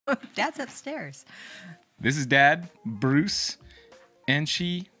Dad's upstairs. This is Dad, Bruce,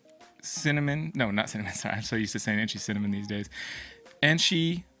 Enchi, Cinnamon. No, not Cinnamon. Sorry, I'm so used to saying Enchi Cinnamon these days.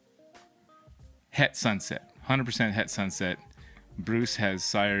 Enchi, Het Sunset. 100% Het Sunset. Bruce has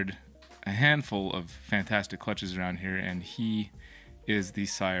sired a handful of fantastic clutches around here, and he is the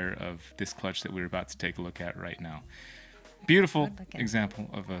sire of this clutch that we're about to take a look at right now. Beautiful example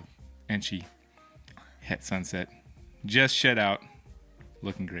of a Enchi Het Sunset. Just shed out.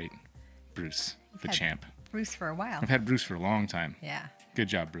 Looking great. Bruce, the champ. Bruce for a while. I've had Bruce for a long time. Yeah. Good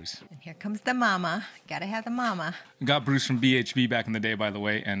job, Bruce. And here comes the mama. Gotta have the mama. Got Bruce from BHB back in the day, by the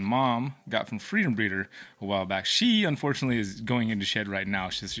way, and Mom got from Freedom Breeder a while back. She, unfortunately, is going into shed right now.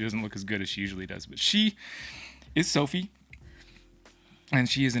 She doesn't look as good as she usually does, but she is Sophie, and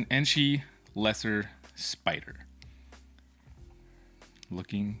she is an Enchi Lesser Spider.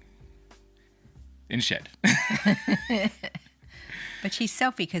 Looking in shed. But she's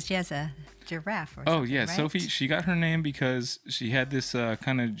Sophie because she has a giraffe or something, oh, yeah, right? Sophie, she got her name because she had this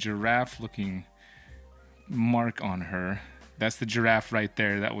kind of giraffe-looking mark on her. That's the giraffe right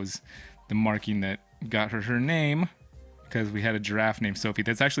there. That was the marking that got her name, because we had a giraffe named Sophie.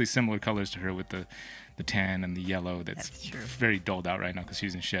 That's actually similar colors to her with the tan and the yellow. That's very dulled out right now because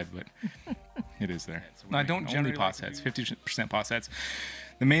she's in shed, but it is there. I don't generally pot sets, 50% pot sets.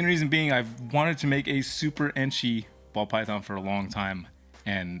 The main reason being I've wanted to make a super Enchi ball python for a long time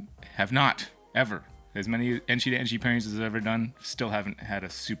and have not ever. As many Enchi to Enchi pairings as I've ever done, still haven't had a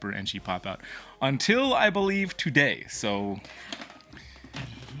super Enchi pop out until I believe today. So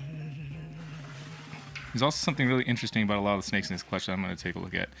there's also something really interesting about a lot of the snakes in this clutch that I'm going to take a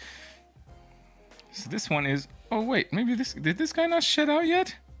look at. So this one is, oh wait, maybe did this guy not shed out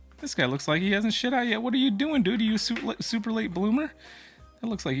yet? This guy looks like he hasn't shed out yet. What are you doing, dude? Are you a super late bloomer? That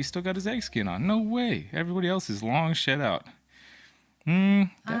looks like he's still got his egg skin on. No way. Everybody else is long shed out.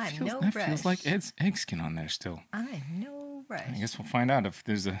 That feels like Ed's egg skin on there still. I'm no rush. I guess we'll find out if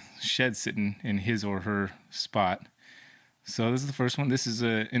there's a shed sitting in his or her spot. So this is the first one. This is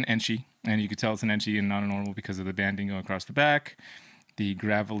an Enchi, and you can tell it's an Enchi and not a normal because of the banding going across the back, the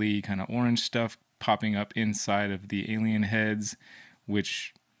gravelly kind of orange stuff popping up inside of the alien heads,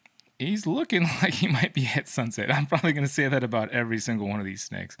 which he's looking like he might be at sunset. I'm probably going to say that about every single one of these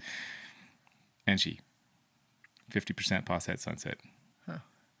snakes. Enchi. 50% pos at sunset. Huh.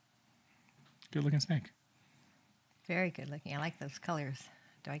 Good looking snake. Very good looking. I like those colors.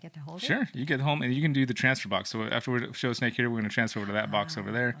 Do I get to hold it? Sure. You get home and you can do the transfer box. So after we show a snake here, we're going to transfer over to that box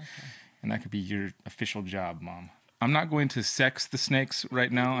over there. Okay. And that could be your official job, Mom. I'm not going to sex the snakes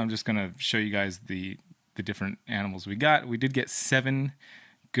right now. I'm just going to show you guys the different animals we got. We did get 7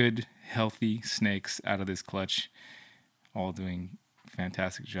 good, healthy snakes out of this clutch, all doing a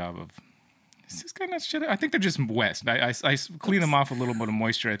fantastic job of... Is this guy not shit? I think they're just wet. I clean them off with a little bit of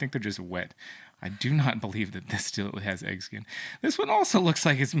moisture. I think they're just wet. I do not believe that this still has egg skin. This one also looks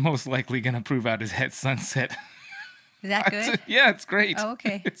like it's most likely going to prove out as Het Sunset. Is that good? Yeah, it's great. Oh,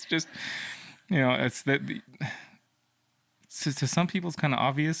 okay. It's just, it's that... To some people, it's kind of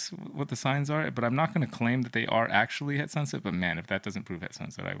obvious what the signs are, but I'm not going to claim that they are actually Het Sunset. But man, if that doesn't prove Het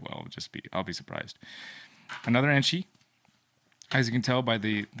Sunset, I'll be surprised. Another Enchi, as you can tell by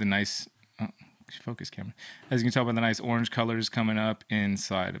the nice focus camera, as you can tell by the nice orange colors coming up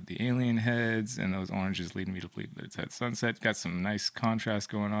inside of the alien heads, and those oranges lead me to believe that it's Het Sunset. Got some nice contrast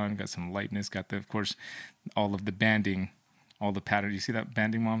going on. Got some lightness. Got of course, all of the banding. All the pattern. You see that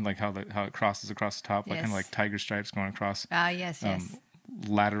banding, Mom? Like how it crosses across the top, like kind of like tiger stripes going across. Yes.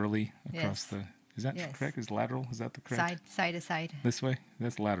 Laterally across the. Is that correct? Is lateral? Is that the correct? Side to side. This way.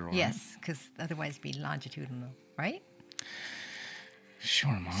 That's lateral. Yes, because otherwise it'd be longitudinal, right?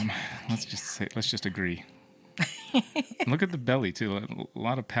 Sure, Mom. Let's just agree. Look at the belly too. A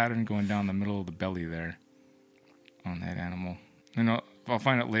lot of pattern going down the middle of the belly there on that animal. I'll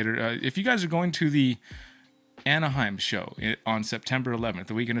find out later. If you guys are going to the Anaheim show on September 11th,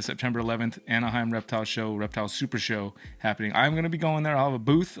 the weekend of September 11th, Anaheim Reptile Show, Reptile Super Show happening. I'm going to be going there. I'll have a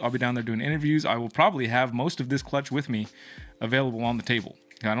booth. I'll be down there doing interviews. I will probably have most of this clutch with me available on the table.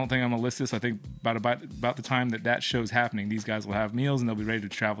 I don't think I'm going to list this. I think about the time that show's happening, these guys will have meals and they'll be ready to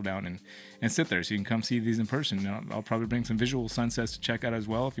travel down and sit there. So you can come see these in person. I'll probably bring some visual sunsets to check out as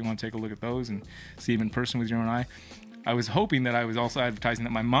well if you want to take a look at those and see them in person with your own eye. I was hoping that I was also advertising that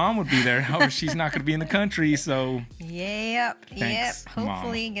my mom would be there. However, she's not going to be in the country, so... Thanks,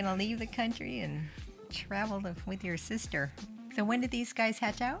 hopefully you're going to leave the country and travel with your sister. So when did these guys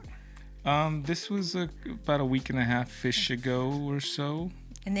hatch out? This was about a week and a half-ish ago or so.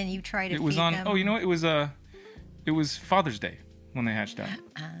 And then you tried to feed them? Oh, you know what? It was Father's Day when they hatched out.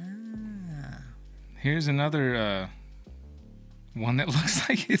 Here's another one that looks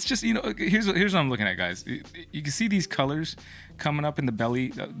like it's just, you know, here's what I'm looking at, guys. You can see these colors coming up in the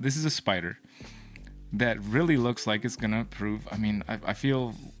belly. This is a spider that really looks like it's gonna prove. I mean, I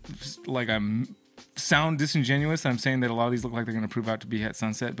feel like I'm sound disingenuous. I'm saying that a lot of these look like they're gonna prove out to be het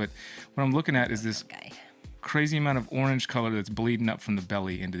sunset, but what I'm looking at is this crazy amount of orange color that's bleeding up from the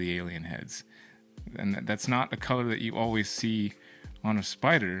belly into the alien heads, and that's not a color that you always see on a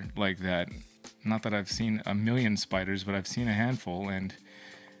spider like that. Not that I've seen a million spiders, but I've seen a handful, and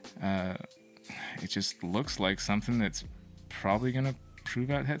it just looks like something that's probably gonna prove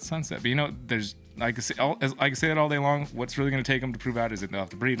out het sunset. But you know, there's, I can say that all day long. What's really gonna take them to prove out is that they'll have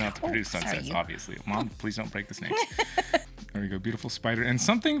to breed, not to produce sunsets. Obviously, Mom, please don't break the snakes. There we go, beautiful spider. And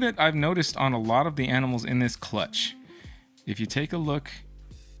something that I've noticed on a lot of the animals in this clutch, if you take a look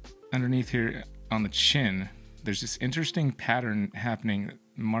underneath here on the chin, there's this interesting pattern happening,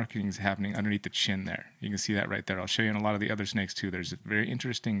 markings happening underneath the chin there. You can see that right there. I'll show you in a lot of the other snakes too. There's a very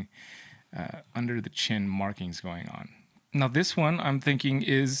interesting under the chin markings going on. Now this one I'm thinking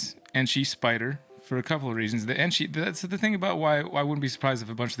is Enchi spider for a couple of reasons. The Enchi, that's the thing about why I wouldn't be surprised if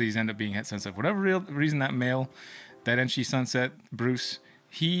a bunch of these end up being het sunset. For whatever real reason, that male, that Enchi sunset, Bruce,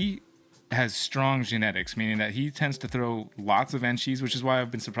 he has strong genetics, meaning that he tends to throw lots of Enchis, which is why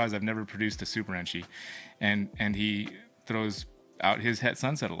I've been surprised I've never produced a super Enchi. And he throws out his het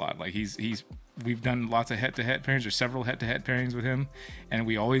sunset a lot. Like we've done lots of het-to-het pairings, or several het-to-het pairings with him, and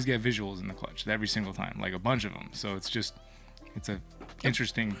we always get visuals in the clutch every single time, like a bunch of them. So it's a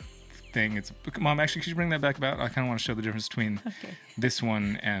interesting thing. Mom, actually, could you bring that back about? I kind of want to show the difference between this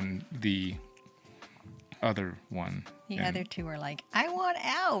one and the other one. The other two are like, I want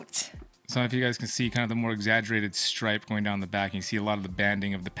out. So if you guys can see kind of the more exaggerated stripe going down the back, you see a lot of the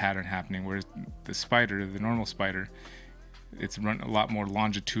banding of the pattern happening, whereas the spider, the normal spider, it's run a lot more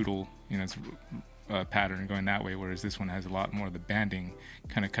longitudinal, you know, it's pattern going that way, whereas this one has a lot more of the banding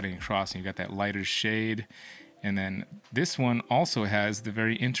kind of cutting across, and you got that lighter shade. And then this one also has the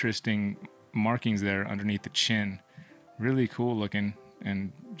very interesting markings there underneath the chin. Really cool looking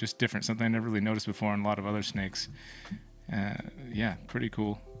and just different, something I never really noticed before in a lot of other snakes. Yeah, pretty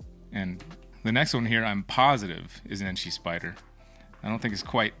cool. And the next one here, I'm positive, is an Enchi spider. I don't think it's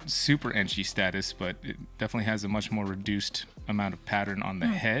quite super Enchi status, but it definitely has a much more reduced amount of pattern on the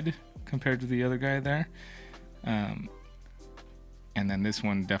head compared to the other guy there. And then this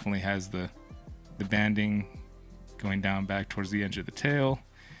one definitely has the banding going down back towards the edge of the tail,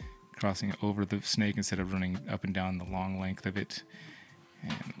 crossing over the snake instead of running up and down the long length of it.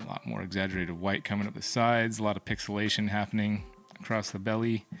 And a lot more exaggerated white coming up the sides, a lot of pixelation happening across the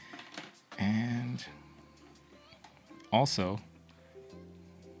belly. And also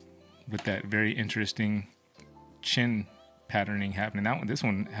with that very interesting chin patterning happening. This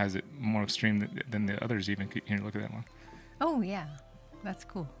one has it more extreme than the others even. Here, look at that one. Oh yeah, that's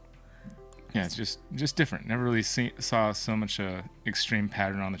cool. Yeah, it's just different. Never really saw so much extreme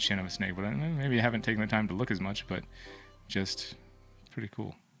pattern on the chin of a snake, but maybe I haven't taken the time to look as much, but just pretty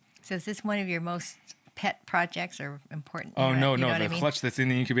cool. So is this one of your most pet projects or important? Oh, no. The clutch that's in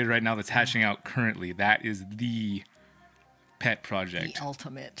the incubator right now that's hatching out currently, that is the pet project. The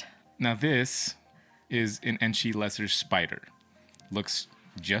ultimate. Now this is an Enchi lesser spider. Looks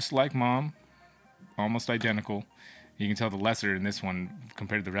just like Mom, almost identical. You can tell the lesser in this one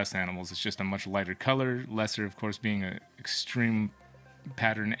compared to the rest of the animals, it's just a much lighter color. Lesser, of course, being an extreme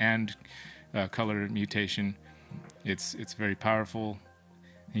pattern and color mutation. It's very powerful.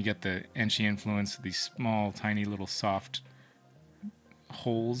 You get the Enchi influence, these small, tiny, little soft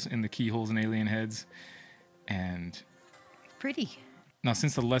holes in the keyholes in alien heads. And pretty. Now,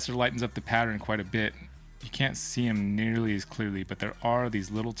 since the lesser lightens up the pattern quite a bit, you can't see them nearly as clearly, but there are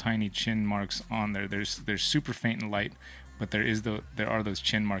these little tiny chin marks on there. They're super faint in light, but there are those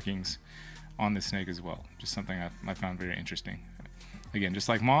chin markings on the snake as well. Just something I found very interesting. Again, just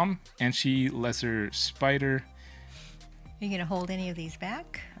like Mom, Enchi lesser spider. Are you going to hold any of these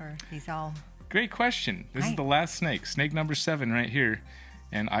back, or are these all? Great question. This is the last snake, snake number 7 right here,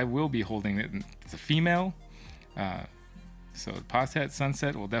 and I will be holding it. It's a female. So Poshet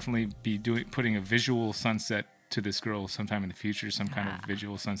Sunset will definitely be putting a visual sunset to this girl sometime in the future, some kind of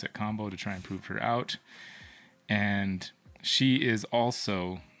visual sunset combo to try and prove her out. And she is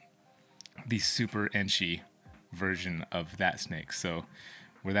also the super Enchi version of that snake. So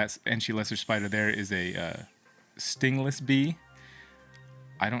where that Enchi lesser spider there is a stingless bee.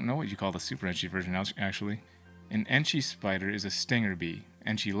 I don't know what you call the super Enchi version actually. An Enchi spider is a stinger bee.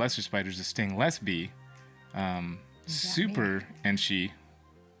 Enchi lesser spider is a stingless bee. Super Enchi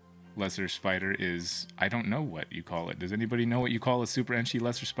lesser spider is, I don't know what you call it. Does anybody know what you call a super Enchi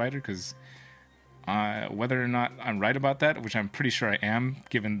lesser spider? Because Whether or not I'm right about that, which I'm pretty sure I am,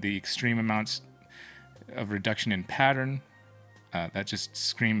 given the extreme amounts of reduction in pattern, that just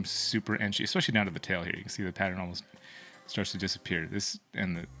screams super Enchi, especially down to the tail here. You can see the pattern almost starts to disappear. This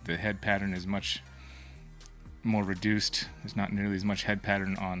and the head pattern is much more reduced. There's not nearly as much head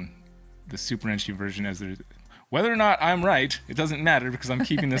pattern on the super Enchi version as there is. Whether or not I'm right, it doesn't matter because I'm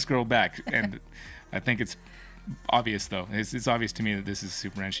keeping this girl back, and I think it's obvious though. It's obvious to me that this is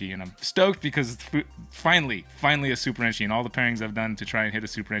Super Enchi, and I'm stoked because it's finally a Super Enchi. And all the pairings I've done to try and hit a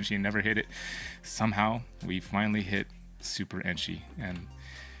Super Enchi and never hit it, somehow we finally hit Super Enchi, and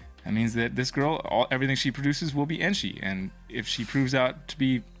that means that this girl, everything she produces will be Enchi. And if she proves out to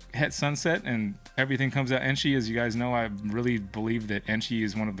be Het Sunset and everything comes out Enchi, as you guys know, I really believe that Enchi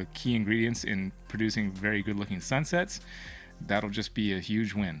is one of the key ingredients in producing very good looking sunsets. That'll just be a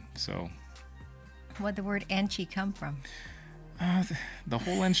huge win. So where'd the word Enchi come from? The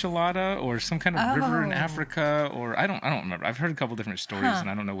whole enchilada, or some kind of river in Africa, or I don't remember. I've heard a couple different stories, and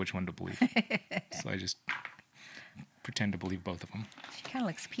I don't know which one to believe. So I just pretend to believe both of them. She kind of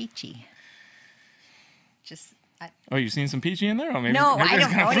looks peachy. Oh, you've seen some peachy in there? Oh, maybe, no, maybe I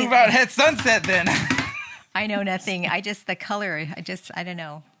don't know. Gonna prove out Het Sunset then. I know nothing. The color. I don't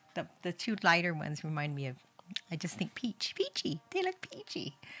know. The two lighter ones remind me of. I just think peachy. They look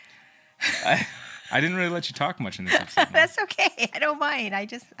peachy. I didn't really let you talk much in this episode. That's okay. I don't mind.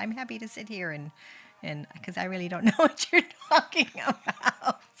 I'm happy to sit here and because I really don't know what you're talking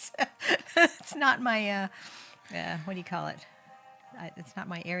about. It's not my what do you call it? It's not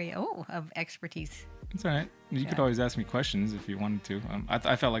my area of expertise. It's all right. You could always ask me questions if you wanted to.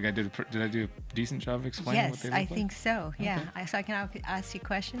 I felt like I did. Did I do a decent job of explaining what they look like? Yes, I think so. Yeah. Okay. So I can ask you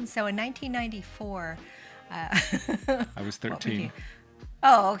questions. So in 1994, I was 13.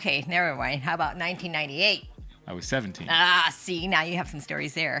 Oh, okay. Never mind. How about 1998? I was 17. See, now you have some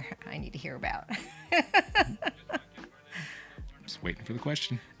stories there I need to hear about. Just waiting for the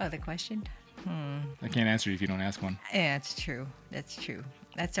question. Oh, the question? I can't answer you if you don't ask one. Yeah, it's true. That's true.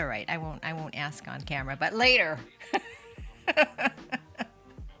 That's all right. I won't ask on camera, but later.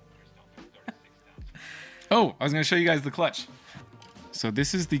 Oh, I was going to show you guys the clutch. So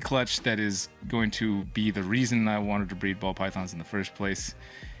this is the clutch that is going to be the reason I wanted to breed ball pythons in the first place.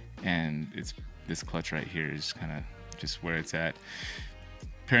 And it's this clutch right here is kind of just where it's at.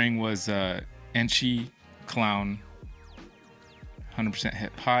 Pairing was Enchi Clown 100%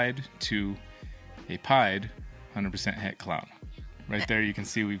 Het Pied to a Pied 100% Het Clown. Right there you can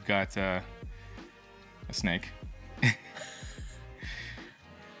see we've got a snake.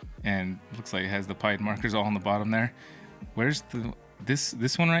 And looks like it has the pied markers all on the bottom there. Where's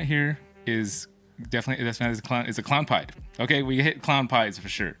this one right here is definitely is a clown pied. Okay, we hit clown pieds for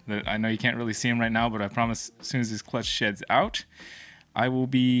sure. I know you can't really see them right now, but I promise as soon as this clutch sheds out, I will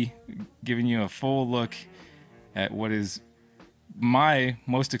be giving you a full look at what is my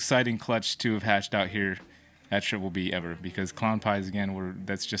most exciting clutch to have hatched out here at Triple B ever, because clown pies again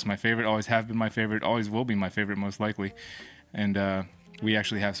that's just my favorite, always have been my favorite, always will be my favorite most likely. And we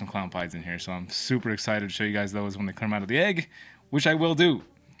actually have some clown pies in here, so I'm super excited to show you guys those when they come out of the egg, which I will do.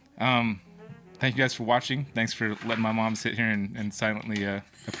 Thank you guys for watching. Thanks for letting my mom sit here and silently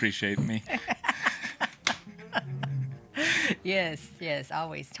appreciate me. Yes,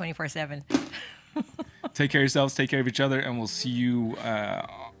 always 24/7. Take care of yourselves, take care of each other, and we'll see you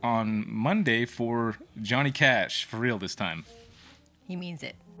on Monday for Johnny Cash, for real this time. He means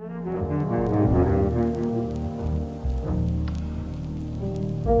it.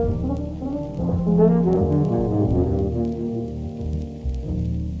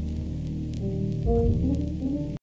 Thank you.